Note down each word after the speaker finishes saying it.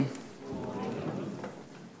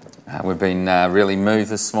We've been really moved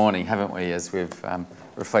this morning, haven't we, as we've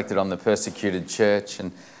reflected on the persecuted church.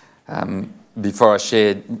 And before I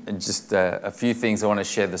share just a few things I want to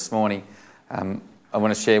share this morning, I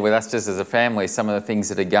want to share with us just as a family some of the things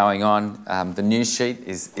that are going on. The news sheet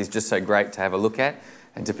is just so great to have a look at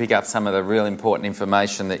and to pick up some of the real important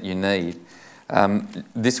information that you need.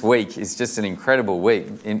 This week is just an incredible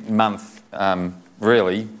month,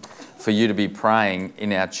 really, for you to be praying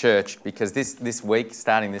in our church, because this week,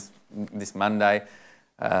 starting this Monday,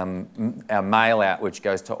 our mail out, which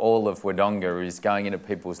goes to all of Wodonga, is going into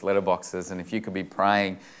people's letterboxes. And if you could be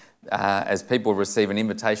praying as people receive an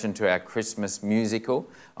invitation to our Christmas musical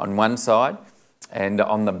on one side, and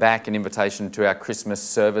on the back an invitation to our Christmas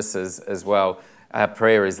services as well. Our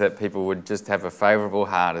prayer is that people would just have a favourable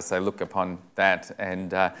heart as they look upon that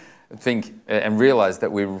and think and realise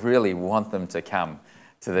that we really want them to come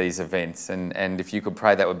to these events. And if you could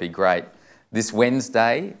pray, that would be great. This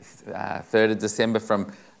Wednesday, 3rd of December,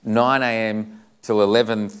 from 9 a.m. till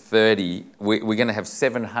 11:30, we're going to have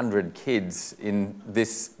 700 kids in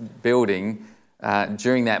this building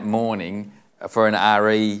during that morning for an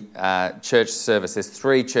RE church service. There's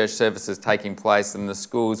 3 church services taking place, and the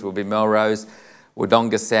schools will be Melrose,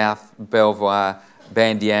 Wodonga South, Belvoir,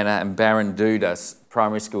 Bandiana and Barranduda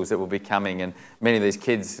primary schools that will be coming. And many of these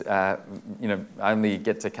kids only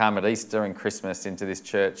get to come at Easter and Christmas into this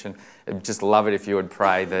church, and I'd just love it if you would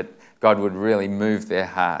pray that God would really move their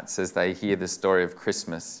hearts as they hear the story of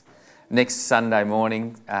Christmas. Next Sunday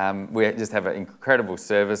morning, we just have an incredible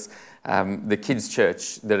service. The kids'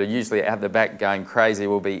 church that are usually out the back going crazy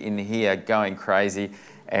will be in here going crazy,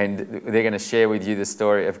 and they're going to share with you the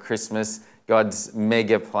story of Christmas, God's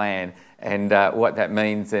mega plan, and what that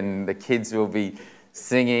means. And the kids will be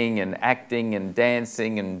singing and acting and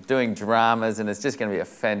dancing and doing dramas, and it's just going to be a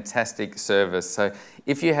fantastic service. So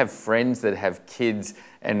if you have friends that have kids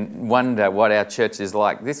and wonder what our church is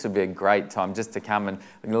like, this would be a great time just to come and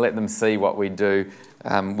let them see what we do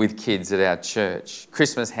with kids at our church.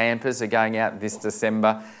 Christmas hampers are going out this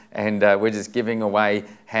December, and we're just giving away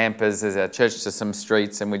hampers as our church to some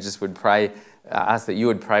streets, and we just would pray, ask that you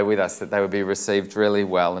would pray with us that they would be received really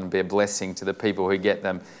well and be a blessing to the people who get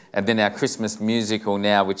them. And then our Christmas musical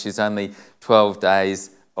now, which is only 12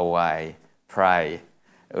 days away. Pray.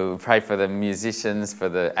 We'll pray for the musicians, for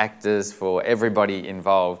the actors, for everybody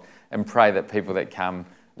involved, and pray that people that come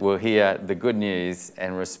will hear the good news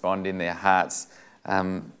and respond in their hearts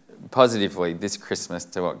positively this Christmas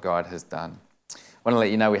to what God has done. I want to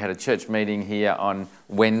let you know we had a church meeting here on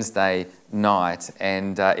Wednesday night,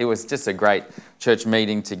 and it was just a great church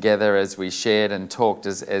meeting together as we shared and talked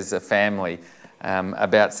as a family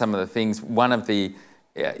about some of the things. One of the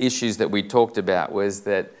issues that we talked about was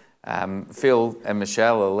that Phil and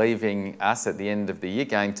Michelle are leaving us at the end of the year,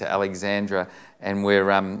 going to Alexandra, and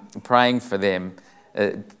we're praying for them.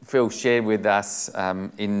 Phil shared with us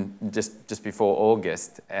in just before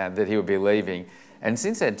August that he would be leaving. And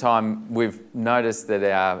since that time, we've noticed that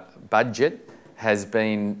our budget has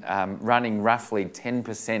been running roughly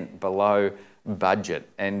 10% below budget.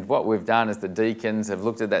 And what we've done is the deacons have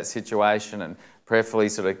looked at that situation and prayerfully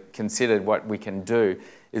sort of considered what we can do,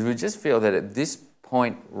 is we just feel that at this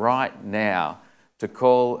point right now, to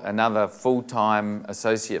call another full-time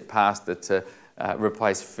associate pastor to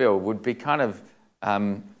replace Phil would be kind of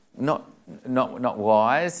not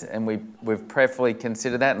wise, and we've prayerfully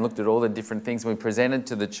considered that and looked at all the different things. We presented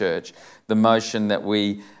to the church the motion that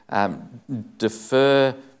we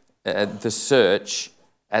defer the search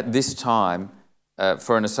at this time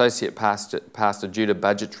for an associate pastor due to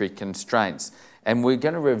budgetary constraints, and we're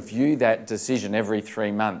going to review that decision every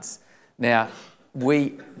 3 months. Now,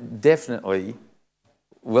 we definitely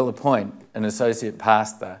will appoint an associate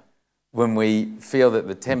pastor when we feel that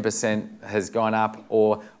the 10% has gone up,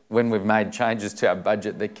 or when we've made changes to our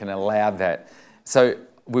budget that can allow that. So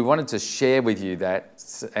we wanted to share with you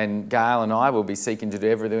that, and Gail and I will be seeking to do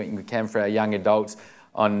everything we can for our young adults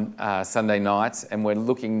on Sunday nights, and we're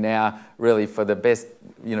looking now really for the best,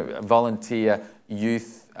 volunteer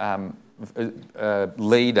youth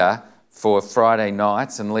leader for Friday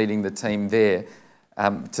nights and leading the team there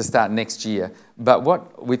to start next year. But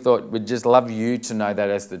what we thought, we'd just love you to know that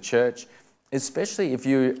as the church, especially if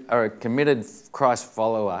you are a committed Christ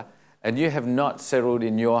follower and you have not settled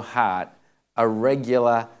in your heart a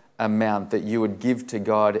regular amount that you would give to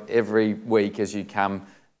God every week as you come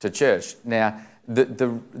to church. Now,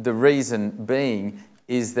 the reason being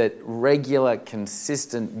is that regular,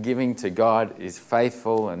 consistent giving to God is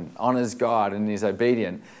faithful and honours God and is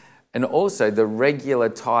obedient. And also the regular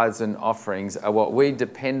tithes and offerings are what we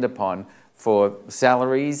depend upon for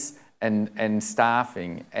salaries and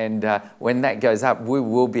staffing. And when that goes up, we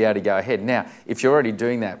will be able to go ahead. Now, if you're already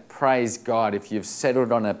doing that, praise God. If you've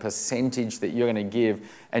settled on a percentage that you're going to give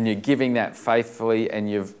and you're giving that faithfully and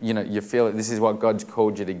you feel that this is what God's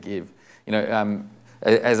called you to give.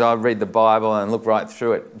 As I read the Bible and look right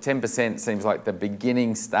through it, 10% seems like the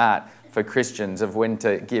beginning start for Christians of when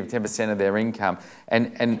to give 10% of their income.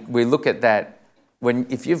 And we look at that,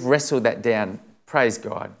 if you've wrestled that down, praise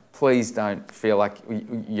God. Please don't feel like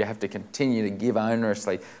you have to continue to give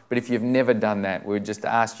onerously. But if you've never done that, we would just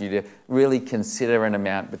ask you to really consider an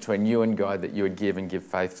amount between you and God that you would give and give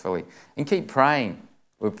faithfully. And keep praying.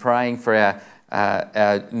 We're praying for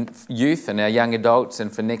our youth and our young adults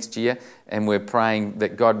and for next year. And we're praying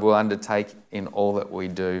that God will undertake in all that we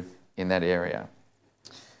do in that area.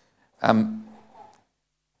 One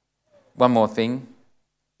more thing.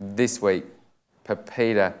 This week,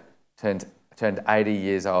 Pepita turned 80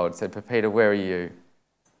 years old. So, Pepita, where are you?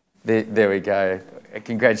 There we go.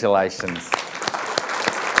 Congratulations.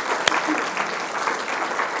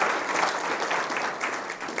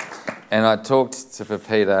 And I talked to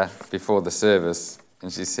Pepita before the service,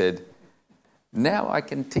 and she said, now I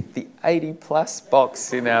can tick the 80 plus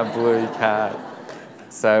box in our blue card.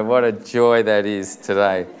 So what a joy that is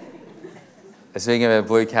today. Speaking of our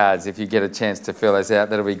blue cards, if you get a chance to fill those out,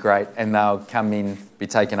 that'll be great, and they'll come in, be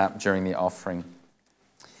taken up during the offering.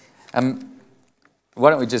 Why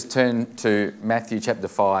don't we just turn to Matthew chapter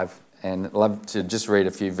 5, and I'd love to just read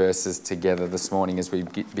a few verses together this morning as we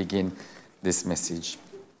begin this message.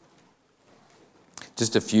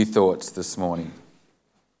 Just a few thoughts this morning.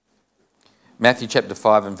 Matthew chapter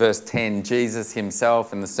 5 and verse 10, Jesus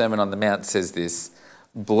himself in the Sermon on the Mount says this,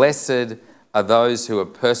 "Blessed are those who are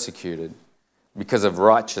persecuted because of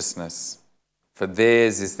righteousness, for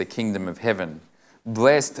theirs is the kingdom of heaven.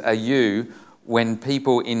 Blessed are you when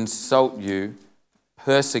people insult you,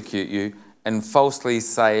 persecute you, and falsely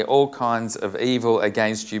say all kinds of evil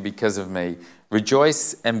against you because of me.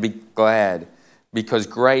 Rejoice and be glad, because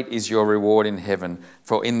great is your reward in heaven.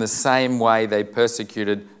 For in the same way they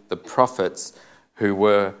persecuted the prophets who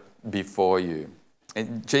were before you."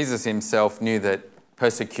 And Jesus himself knew that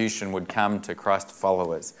persecution would come to Christ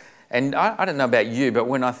followers. And I don't know about you, but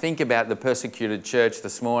when I think about the persecuted church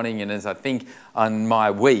this morning and as I think on my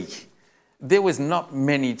week, there was not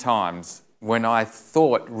many times when I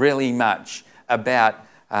thought really much about,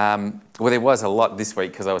 there was a lot this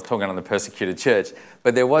week because I was talking on the persecuted church,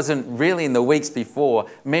 but there wasn't really in the weeks before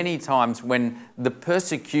many times when the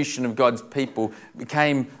persecution of God's people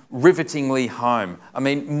became rivetingly home. I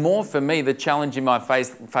mean, more for me, the challenge in my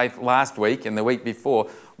faith last week and the week before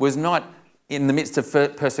was not in the midst of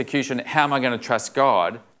persecution, how am I going to trust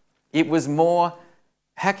God? It was more,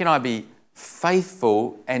 how can I be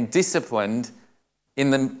faithful and disciplined in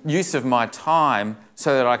the use of my time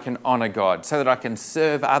so that I can honour God, so that I can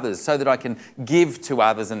serve others, so that I can give to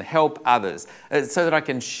others and help others, so that I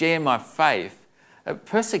can share my faith.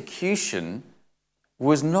 Persecution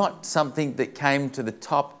was not something that came to the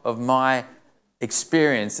top of my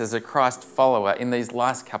experience as a Christ follower in these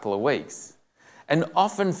last couple of weeks. And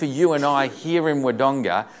often for you and I here in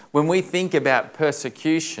Wodonga, when we think about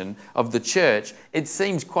persecution of the church, it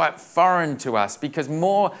seems quite foreign to us because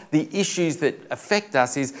more the issues that affect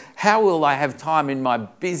us is how will I have time in my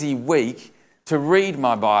busy week to read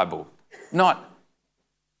my Bible? Not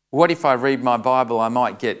what if I read my Bible, I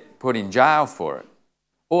might get put in jail for it.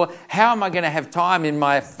 Or how am I going to have time in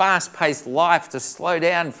my fast-paced life to slow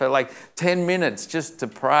down for like 10 minutes just to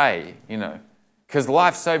pray, because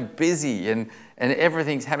life's so busy and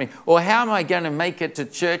everything's happening. Or how am I going to make it to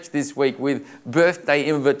church this week with birthday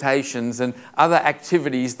invitations and other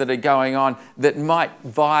activities that are going on that might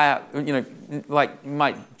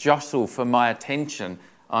might jostle for my attention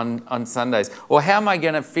on Sundays? Or how am I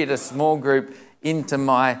going to fit a small group into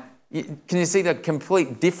my... Can you see the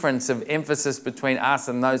complete difference of emphasis between us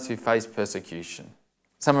and those who face persecution?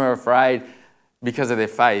 Some are afraid because of their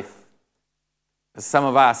faith. Some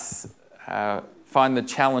of us find the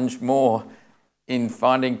challenge more in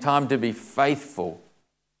finding time to be faithful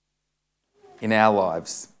in our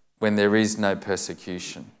lives when there is no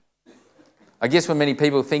persecution. I guess when many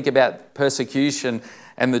people think about persecution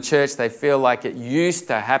and the church, they feel like it used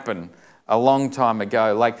to happen a long time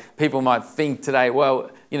ago. Like people might think today,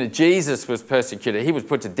 well, Jesus was persecuted. He was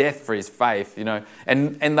put to death for his faith,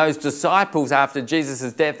 and those disciples after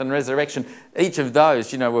Jesus' death and resurrection, each of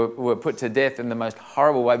those, were put to death in the most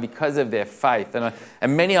horrible way because of their faith.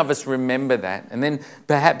 And many of us remember that. And then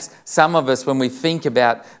perhaps some of us, when we think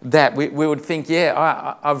about that, we would think,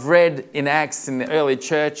 I've read in Acts in the early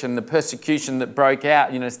church and the persecution that broke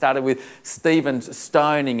out, started with Stephen's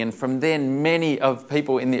stoning. And from then, many of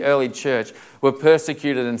people in the early church were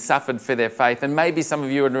persecuted and suffered for their faith. And maybe some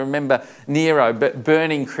of you would remember Nero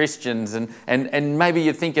burning Christians. And maybe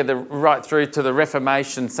you think of right through to the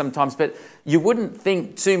Reformation sometimes, but you wouldn't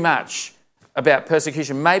think too much about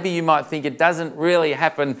persecution. Maybe you might think it doesn't really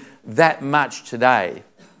happen that much today.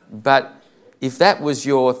 But if that was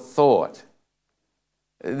your thought,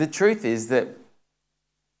 the truth is that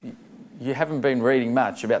you haven't been reading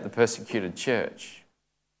much about the persecuted church.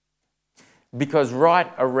 Because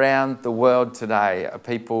right around the world today are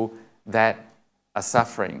people that are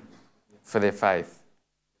suffering for their faith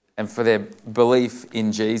and for their belief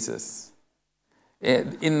in Jesus.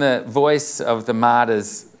 In the Voice of the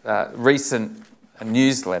Martyrs recent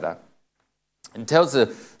newsletter, it tells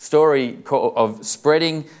a story of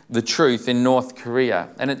spreading the truth in North Korea.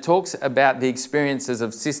 And it talks about the experiences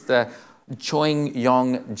of Sister Choi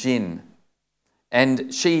Yong-jin.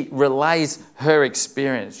 And she relays her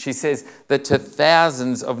experience. She says that to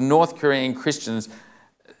thousands of North Korean Christians,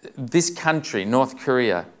 this country, North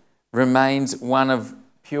Korea, remains one of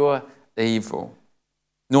pure evil.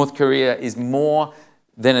 North Korea is more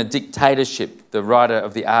than a dictatorship, the writer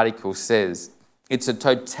of the article says. It's a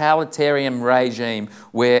totalitarian regime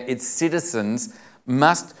where its citizens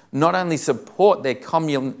must not only support their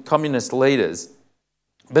communist leaders,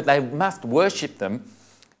 but they must worship them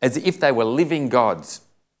as if they were living gods.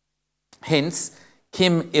 Hence,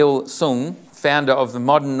 Kim Il-sung, founder of the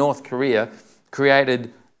modern North Korea,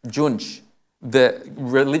 created Junch,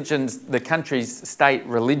 the country's state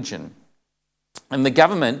religion. And the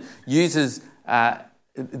government uses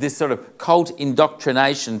this sort of cult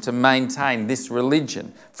indoctrination to maintain this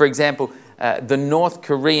religion. For example, the North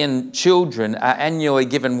Korean children are annually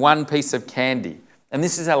given one piece of candy. And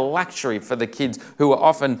this is a luxury for the kids who are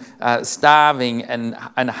often starving and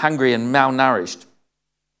hungry and malnourished.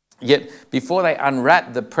 Yet, before they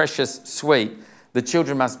unwrap the precious sweet, the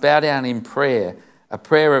children must bow down in prayer, a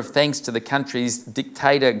prayer of thanks to the country's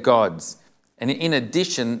dictator gods. And in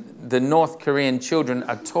addition, the North Korean children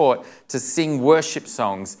are taught to sing worship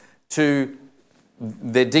songs to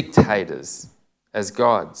their dictators as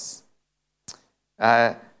gods.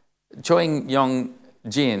 Choi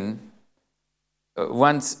Yong-jin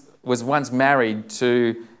was once married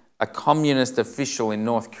to a communist official in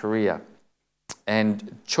North Korea.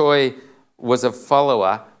 And Choi was a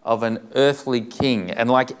follower of an earthly king. And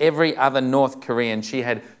like every other North Korean, she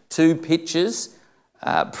had two pictures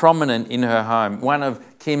prominent in her home, one of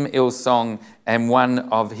Kim Il-sung and one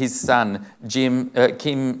of his son,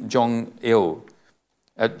 Kim Jong-il.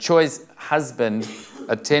 Choi's husband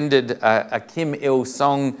attended a Kim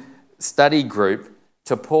Il-sung study group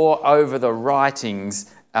to pore over the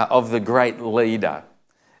writings of the great leader.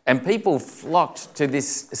 And people flocked to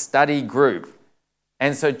this study group.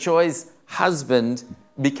 And so Choi's husband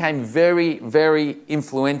became very, very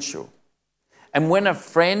influential. And when a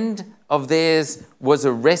friend of theirs was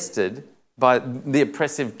arrested by the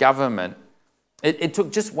oppressive government, it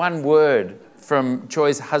took just one word from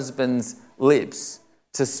Choi's husband's lips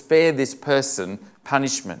to spare this person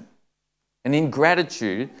punishment. And in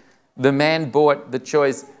gratitude, the man bought the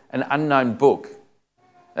Choi's an unknown book.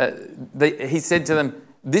 He said to them,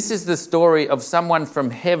 "This is the story of someone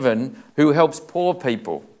from heaven who helps poor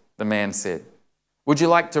people," the man said. "Would you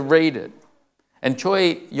like to read it?" And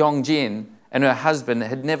Choi Yong-jin and her husband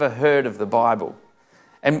had never heard of the Bible.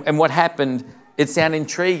 And what happened, it sounded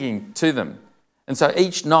intriguing to them. And so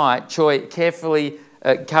each night, Choi carefully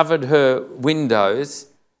covered her windows,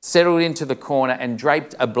 settled into the corner and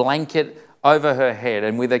draped a blanket over her head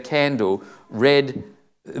and with a candle read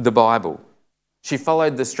the Bible. She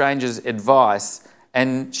followed the stranger's advice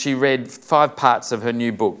and she read 5 parts of her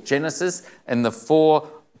new book, Genesis, and the 4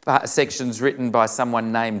 sections written by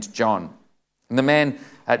someone named John. And the man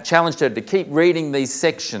challenged her to keep reading these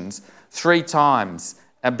sections 3 times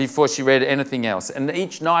before she read anything else. And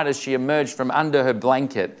each night as she emerged from under her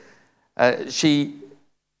blanket, she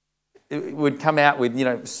would come out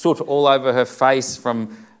with, soot all over her face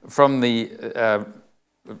from the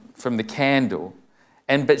candle.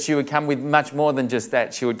 But she would come with much more than just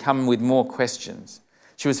that. She would come with more questions.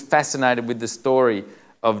 She was fascinated with the story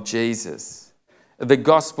of Jesus. The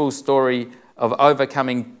gospel story of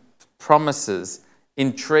overcoming promises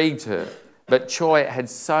intrigued her, But Choi had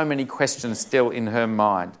so many questions still in her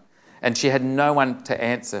mind, and she had no one to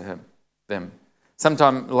answer them.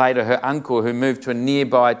 Sometime later, her uncle, who moved to a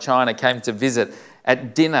nearby China, came to visit.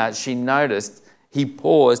 At dinner, she noticed he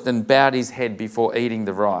paused and bowed his head before eating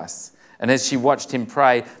the rice. And as she watched him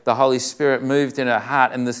pray, the Holy Spirit moved in her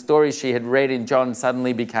heart, and the story she had read in John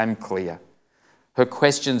suddenly became clear. Her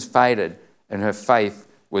questions faded, and her faith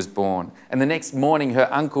was born. And the next morning, her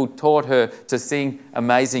uncle taught her to sing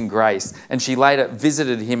Amazing Grace, and she later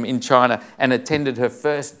visited him in China and attended her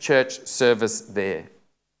first church service there.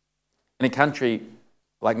 In a country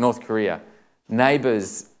like North Korea,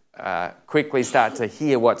 neighbours quickly start to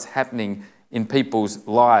hear what's happening in people's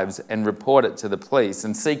lives and report it to the police,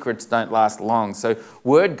 and secrets don't last long. So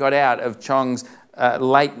word got out of Choi's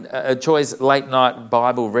late night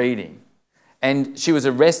Bible reading, and she was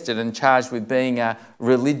arrested and charged with being a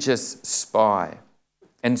religious spy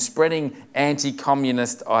and spreading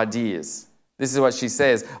anti-communist ideas. This is what she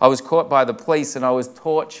says: "I was caught by the police and I was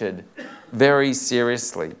tortured very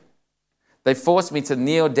seriously. They forced me to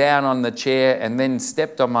kneel down on the chair and then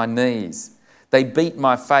stepped on my knees. They beat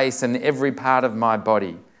my face and every part of my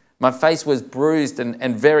body. My face was bruised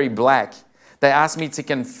and very black. They asked me to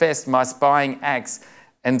confess my spying acts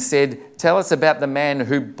and said, 'Tell us about the man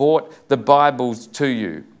who brought the Bibles to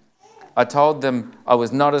you.' I told them I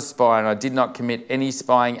was not a spy and I did not commit any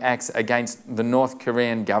spying acts against the North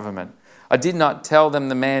Korean government. I did not tell them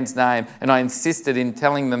the man's name, and I insisted in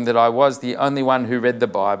telling them that I was the only one who read the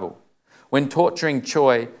Bible. When torturing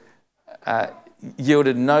Choi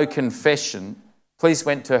yielded no confession, police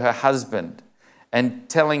went to her husband and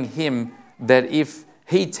telling him that if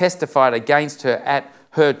he testified against her at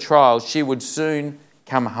her trial, she would soon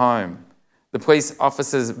come home. The police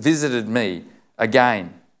officers visited me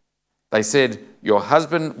again. They said, 'Your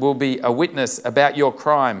husband will be a witness about your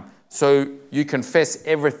crime, so you confess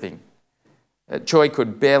everything.' Choi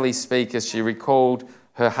could barely speak as she recalled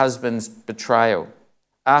her husband's betrayal.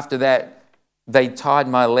 After that, they tied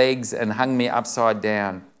my legs and hung me upside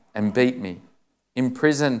down and beat me. In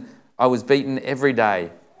prison, I was beaten every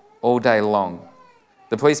day, all day long.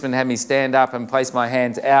 The policeman had me stand up and place my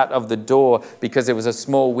hands out of the door because there was a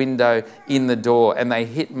small window in the door, and they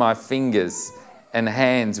hit my fingers and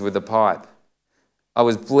hands with a pipe. I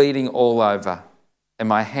was bleeding all over and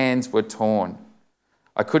my hands were torn.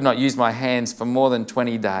 I could not use my hands for more than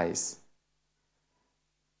 20 days.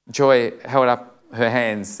 Choi held up her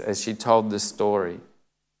hands as she told the story.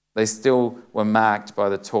 They still were marked by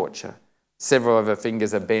the torture. Several of her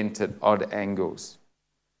fingers are bent at odd angles.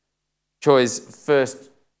 Choi's first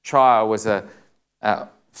trial was a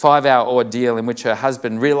 5-hour ordeal in which her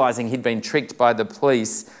husband, realising he'd been tricked by the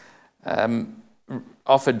police,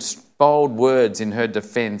 offered bold words in her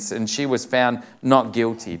defence, and she was found not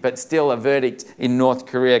guilty. But still, a verdict in North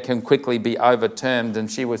Korea can quickly be overturned,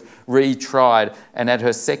 and she was retried. And at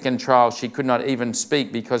her second trial, she could not even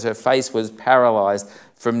speak because her face was paralysed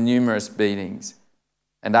from numerous beatings.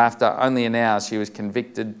 And after only an hour, she was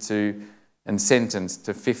convicted to and sentenced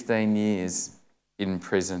to 15 years in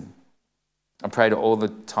prison. I prayed all the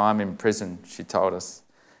time in prison, she told us,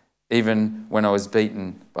 even when I was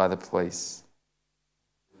beaten by the police.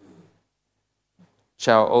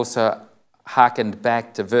 Cheryl also hearkened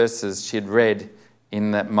back to verses she had read in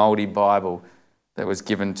that mouldy Bible that was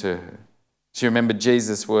given to her. She remembered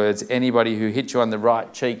Jesus' words, "Anybody who hit you on the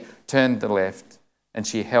right cheek, turn the left." And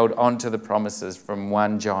she held on to the promises from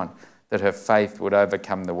 1 John that her faith would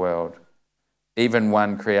overcome the world, even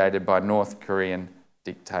one created by North Korean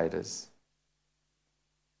dictators.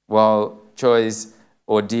 While Choi's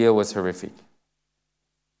ordeal was horrific,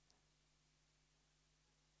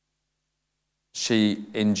 she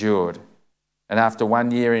endured. And after 1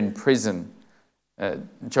 year in prison,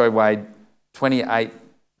 Choi weighed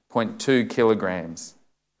 28.2 kilograms.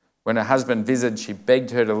 When her husband visited, she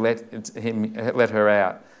begged her to let her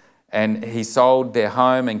out. And he sold their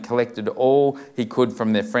home and collected all he could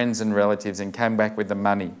from their friends and relatives and came back with the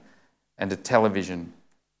money and a television,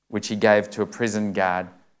 which he gave to a prison guard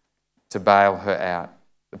to bail her out.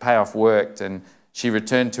 The payoff worked and she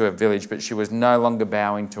returned to her village, but she was no longer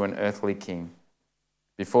bowing to an earthly king.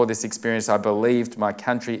 Before this experience, I believed my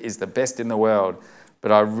country is the best in the world,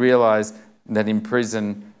 but I realised that in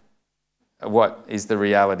prison, what is the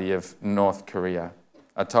reality of North Korea?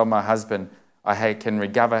 I told my husband, I can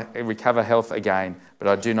recover health again, but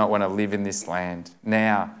I do not want to live in this land.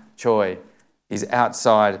 Now, Choi is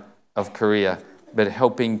outside of Korea, but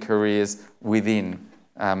helping Koreans within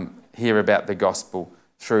hear about the gospel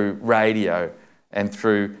through radio and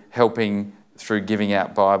through giving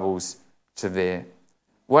out Bibles to there.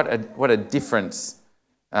 What a difference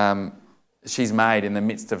she's made in the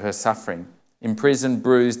midst of her suffering. imprisoned,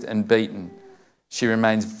 bruised and beaten, she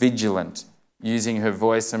remains vigilant, using her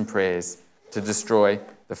voice and prayers to destroy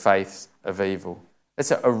the faith of evil.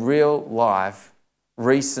 It's a real life,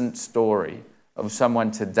 recent story of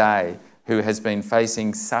someone today who has been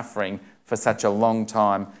facing suffering for such a long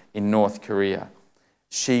time in North Korea.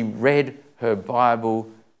 She read her Bible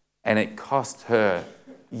and it cost her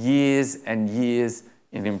years and years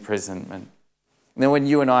in imprisonment. Now, when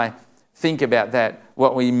you and I think about that,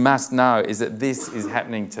 what we must know is that this is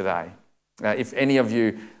happening today. If any of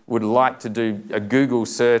you would like to do a Google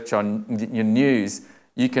search on your news,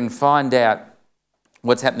 you can find out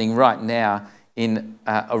what's happening right now in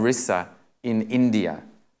Orissa in India.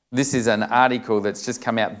 This is an article that's just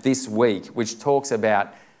come out this week, which talks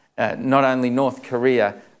about not only North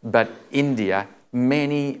Korea, but India.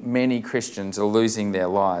 Many Christians are losing their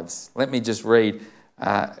lives. Let me just read.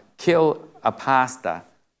 Kill a pastor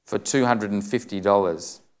for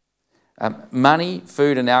 $250. Money,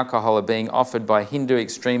 food and alcohol are being offered by Hindu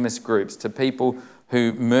extremist groups to people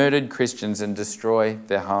who murdered Christians and destroy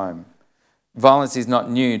their home. Violence is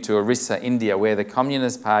not new to Orissa, India, where the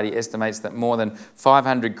Communist Party estimates that more than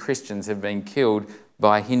 500 Christians have been killed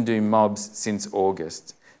by Hindu mobs since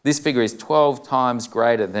August. This figure is 12 times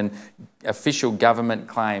greater than official government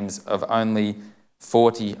claims of only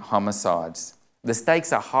 40 homicides. The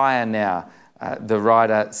stakes are higher now, the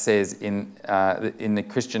writer says in the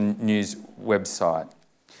Christian News website.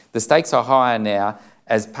 The stakes are higher now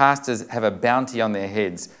as pastors have a bounty on their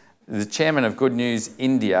heads. The chairman of Good News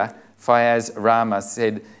India, Fayaz Rama,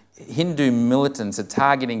 said Hindu militants are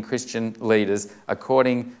targeting Christian leaders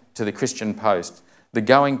according to the Christian Post. The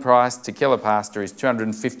going price to kill a pastor is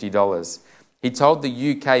 $250. He told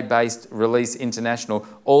the UK-based Release International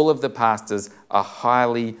all of the pastors are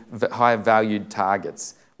high valued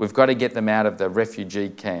targets. We've got to get them out of the refugee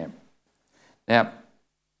camp. Now,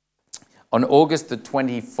 on August the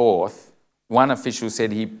 24th, one official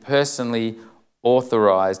said he personally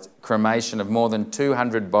authorised cremation of more than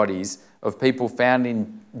 200 bodies of people found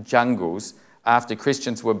in jungles after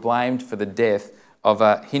Christians were blamed for the death of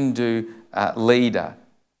a Hindu leader.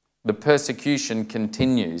 The persecution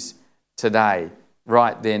continues today,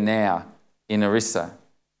 right there now in Orissa.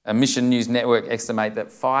 A Mission News Network estimate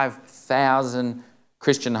that 5,000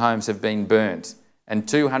 Christian homes have been burnt and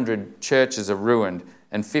 200 churches are ruined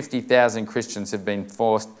and 50,000 Christians have been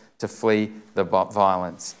forced to flee the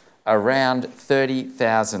violence. Around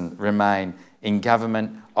 30,000 remain in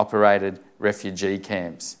government-operated refugee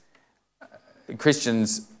camps.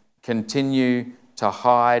 Christians continue to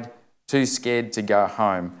hide, too scared to go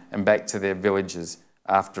home and back to their villages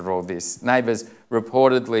after all this. Neighbours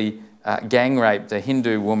reportedly gang raped a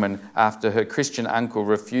Hindu woman after her Christian uncle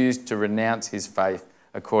refused to renounce his faith,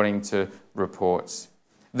 according to reports.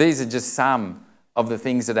 These are just some of the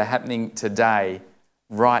things that are happening today,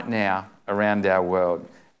 right now, around our world.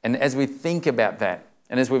 And as we think about that,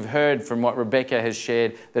 and as we've heard from what Rebecca has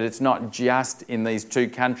shared, that it's not just in these two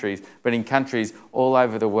countries, but in countries all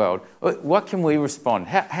over the world, what can we respond?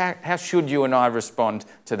 How should you and I respond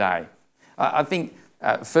today? I think,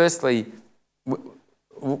 firstly,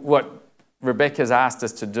 what Rebecca's asked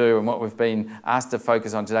us to do and what we've been asked to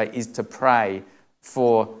focus on today is to pray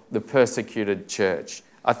for the persecuted church.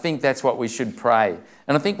 I think that's what we should pray.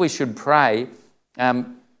 And I think we should pray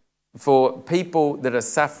for people that are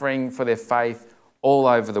suffering for their faith all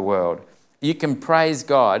over the world. You can praise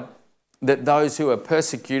God that those who are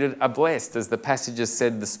persecuted are blessed, as the passages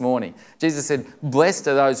said this morning. Jesus said, blessed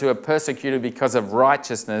are those who are persecuted because of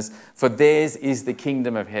righteousness, for theirs is the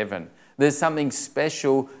kingdom of heaven. There's something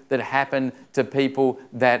special that happened to people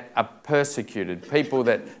that are persecuted, people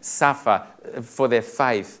that suffer for their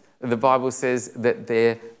faith. The Bible says that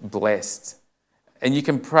they're blessed. And you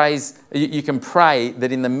can pray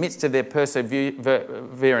that in the midst of their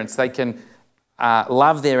perseverance, they can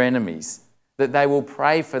love their enemies, that they will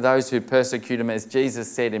pray for those who persecute them, as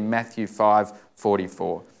Jesus said in Matthew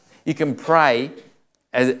 5:44. You can pray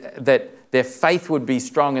that their faith would be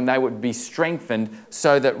strong and they would be strengthened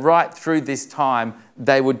so that right through this time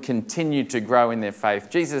they would continue to grow in their faith.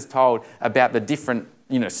 Jesus told about the different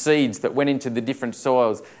seeds that went into the different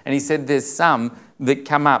soils. And he said there's some that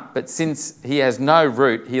come up, but since he has no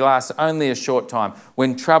root, he lasts only a short time.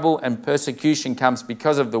 When trouble and persecution comes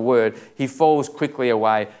because of the word, he falls quickly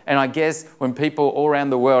away. And I guess when people all around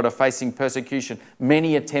the world are facing persecution,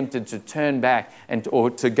 many are tempted to turn back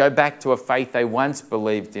or to go back to a faith they once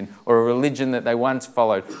believed in, or a religion that they once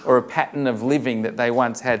followed, or a pattern of living that they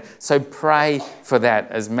once had. So pray for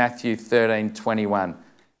that, as Matthew 13:21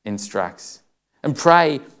 instructs. And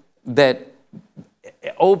pray that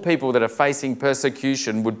all people that are facing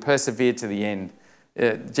persecution would persevere to the end.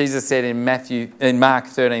 Jesus said in Mark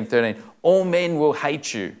 13:13, all men will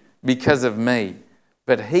hate you because of me,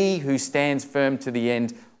 but he who stands firm to the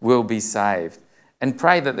end will be saved. And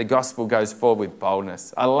pray that the gospel goes forward with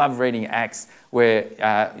boldness. I love reading Acts where,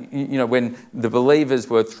 when the believers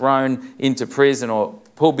were thrown into prison or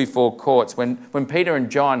pulled before courts, when Peter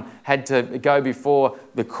and John had to go before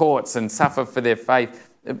the courts and suffer for their faith,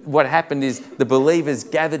 what happened is the believers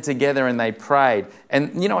gathered together and they prayed.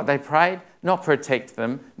 And you know what they prayed? Not protect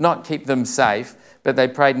them, not keep them safe, but they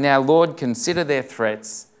prayed, now, Lord, consider their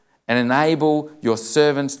threats and enable your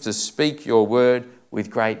servants to speak your word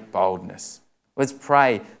with great boldness. Let's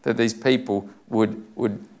pray that these people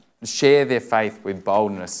would share their faith with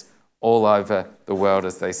boldness all over the world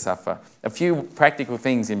as they suffer. A few practical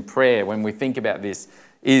things in prayer when we think about this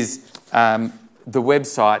is the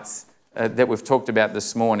websites that we've talked about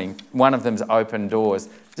this morning. One of them's Open Doors.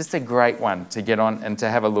 Just a great one to get on and to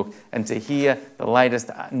have a look and to hear the latest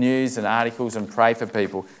news and articles and pray for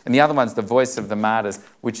people. And the other one's the Voice of the Martyrs,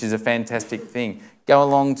 which is a fantastic thing. Go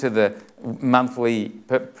along to the monthly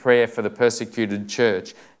prayer for the persecuted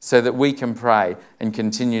church so that we can pray and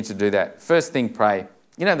continue to do that. First thing, pray.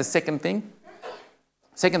 You know the second thing?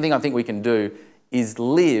 Second thing I think we can do is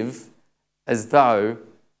live as though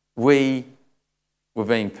we were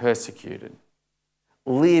being persecuted.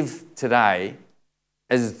 Live today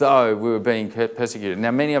as though we were being persecuted.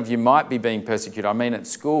 Now, many of you might be being persecuted. I mean, at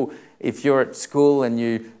school, if you're at school and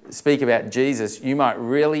you speak about Jesus, you might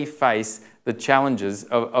really face the challenges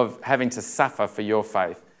of having to suffer for your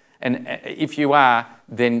faith. And if you are,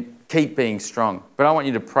 then keep being strong. But I want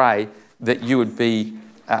you to pray that you would be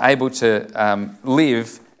able to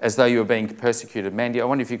live as though you were being persecuted. Mandy, I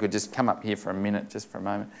wonder if you could just come up here for a minute, just for a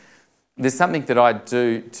moment. There's something that I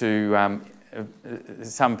do to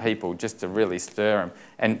some people just to really stir them.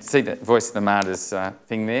 And see that Voice of the Martyrs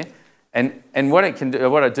thing there? And what it can do,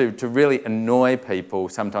 what I do to really annoy people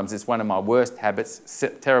sometimes, it's one of my worst habits,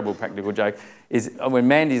 terrible practical joke, is when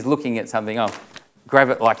Mandy's looking at something, I'll grab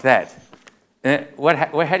it like that.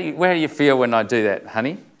 How do you feel when I do that,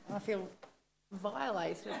 honey? I feel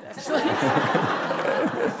violated, actually.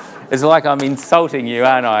 It's like I'm insulting you,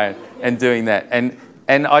 aren't I, and doing that.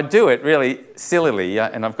 And I do it really sillily,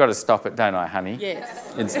 and I've got to stop it, don't I, honey?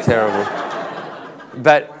 Yes. It's terrible.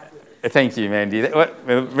 But thank you, Mandy.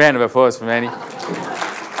 A round of applause for Mandy.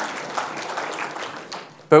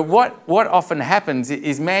 But what often happens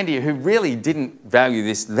is Mandy, who really didn't value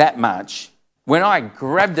this that much, when I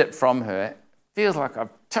grabbed it from her, feels like I've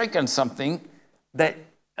taken something that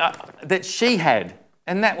she had,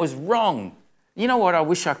 and that was wrong. You know what I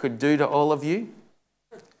wish I could do to all of you?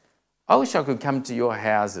 I wish I could come to your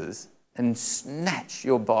houses and snatch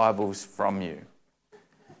your Bibles from you.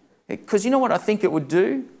 Because you know what I think it would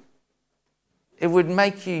do? It would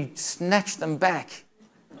make you snatch them back.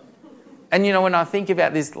 And you know, when I think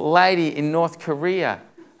about this lady in North Korea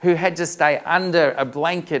who had to stay under a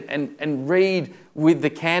blanket and read with the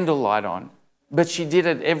candlelight on, but she did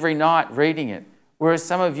it every night reading it. Whereas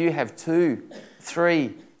some of you have 2,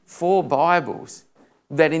 3, 4 Bibles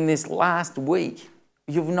that in this last week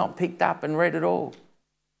you've not picked up and read it all.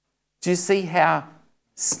 Do you see how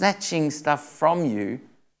snatching stuff from you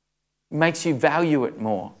makes you value it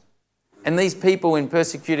more? And these people in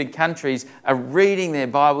persecuted countries are reading their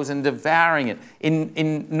Bibles and devouring it.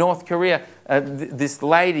 In North Korea, this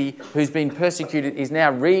lady who's been persecuted is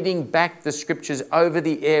now reading back the scriptures over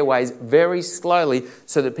the airways very slowly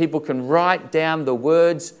so that people can write down the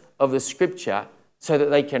words of the scripture so that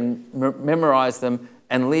they can memorize them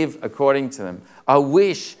and live according to them. I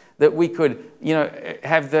wish that we could,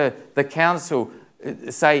 have the council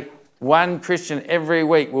say, one Christian every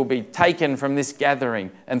week will be taken from this gathering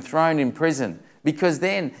and thrown in prison. Because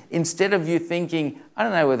then, instead of you thinking, I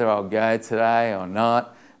don't know whether I'll go today or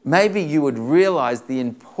not, maybe you would realise the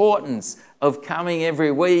importance of coming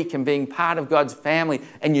every week and being part of God's family,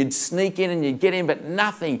 and you'd sneak in and you'd get in, but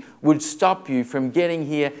nothing would stop you from getting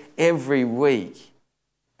here every week.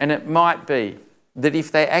 And it might be that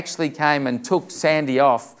if they actually came and took Sandy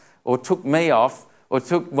off, or took me off, or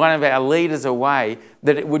took one of our leaders away,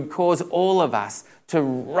 that it would cause all of us to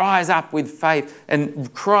rise up with faith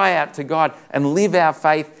and cry out to God and live our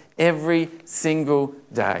faith every single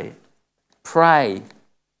day. Pray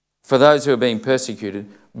for those who are being persecuted.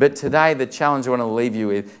 But today the challenge I want to leave you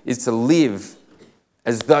with is to live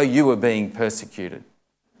as though you were being persecuted.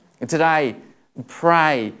 And today,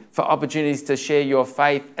 pray for opportunities to share your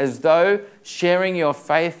faith as though sharing your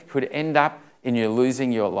faith could end up in you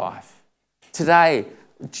losing your life. Today,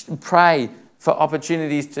 pray for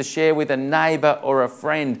opportunities to share with a neighbour or a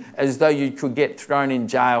friend as though you could get thrown in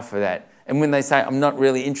jail for that. And when they say, I'm not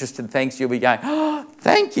really interested, thanks, you'll be going, oh,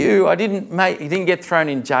 thank you. You didn't get thrown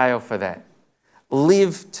in jail for that.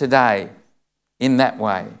 Live today in that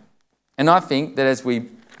way. And I think that as we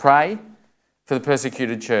pray for the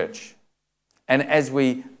persecuted church, and as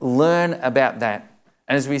we learn about that,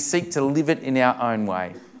 and as we seek to live it in our own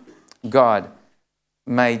way, God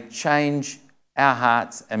may change our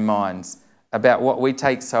hearts and minds about what we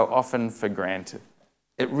take so often for granted.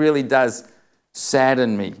 It really does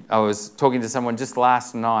sadden me. I was talking to someone just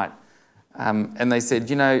last night, and they said,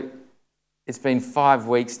 it's been 5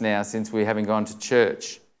 weeks now since we haven't gone to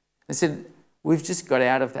church. They said, we've just got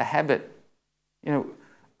out of the habit.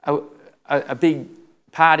 A big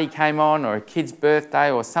party came on, or a kid's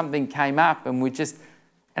birthday, or something came up, and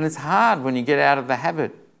it's hard when you get out of the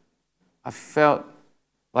habit. I felt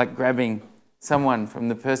like grabbing someone from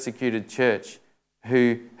the persecuted church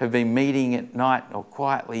who have been meeting at night or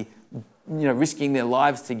quietly, risking their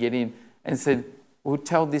lives to get in, and said, well,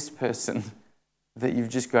 tell this person that you've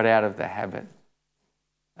just got out of the habit.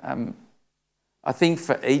 I think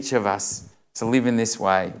for each of us to live in this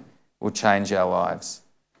way will change our lives.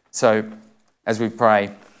 So as we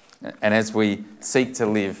pray and as we seek to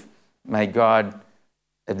live, may God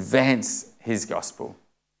advance his gospel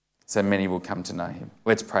so many will come to know him.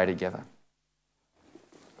 Let's pray together.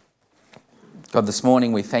 God, this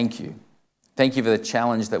morning we thank you. Thank you for the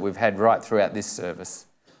challenge that we've had right throughout this service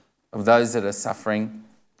of those that are suffering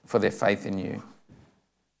for their faith in you.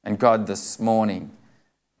 And God, this morning,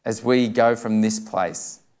 as we go from this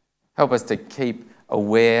place, help us to keep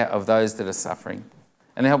aware of those that are suffering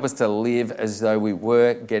and help us to live as though we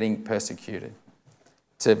were getting persecuted,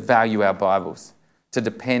 to value our Bibles, to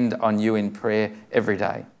depend on you in prayer every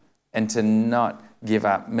day, and to not give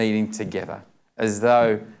up meeting together as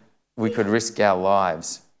though we could risk our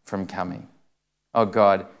lives from coming. Oh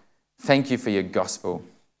God, thank you for your gospel.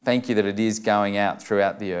 Thank you that it is going out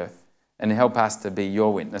throughout the earth, and help us to be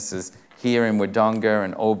your witnesses here in Wodonga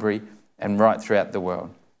and Albury and right throughout the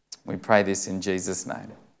world. We pray this in Jesus'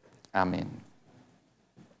 name. Amen.